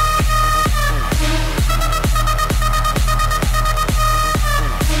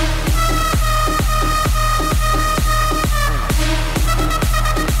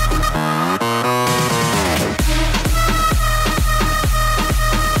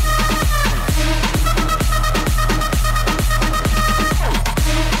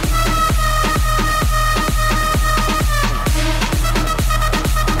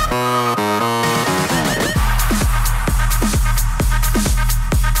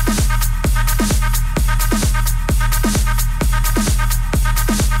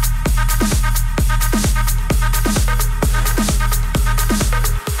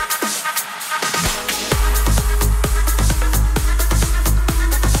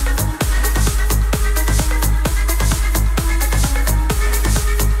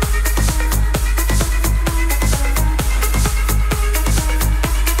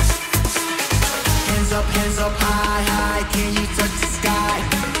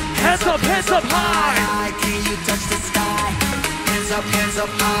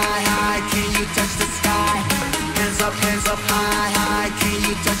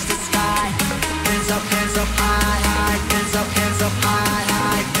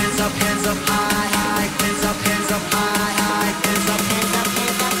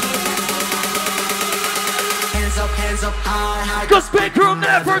 Cause big room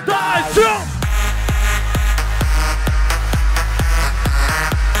never dies. Jump!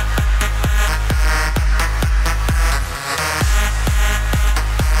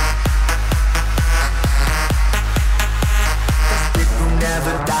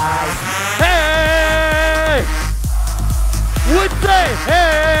 Hey! Would say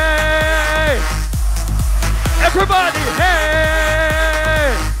hey! Everybody, hey!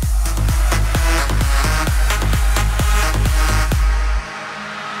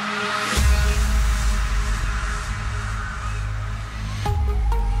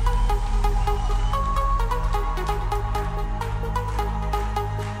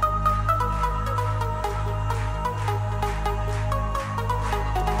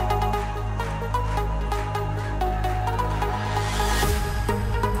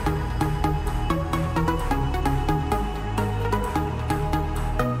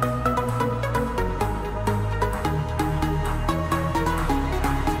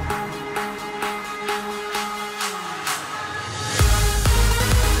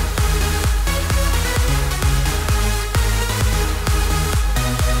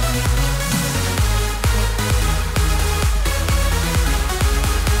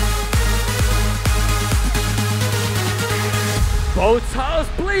 Bootshaus,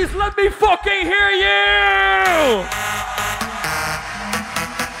 please let me fucking hear you!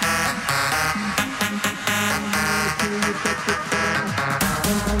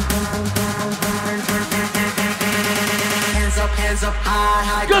 Hands up high,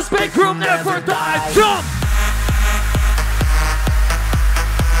 high. Cause big room never dies. Jump!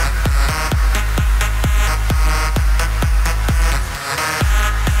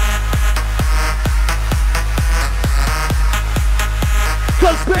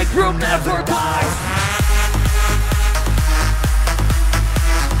 Cause big room never dies.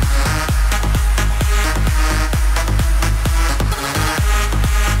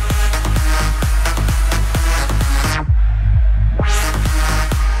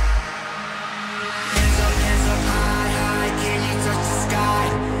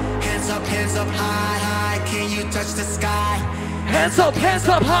 Hands up high, can you touch the sky? Hands up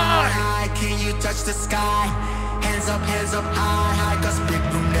high, can you touch the sky? Hands up high, cause big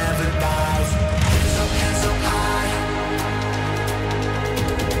room never dies. Hands up high,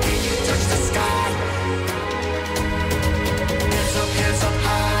 can you touch the sky? Hands up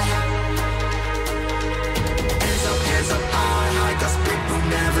high, hands up high, cause big room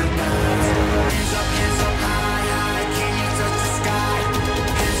never dies. Hands up high, can you touch the sky?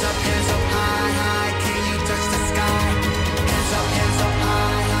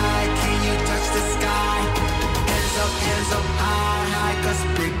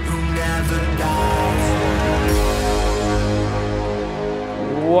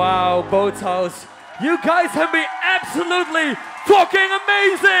 Wow, Bootshaus, you guys have been absolutely fucking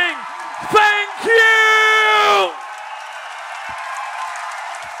amazing! Thank you!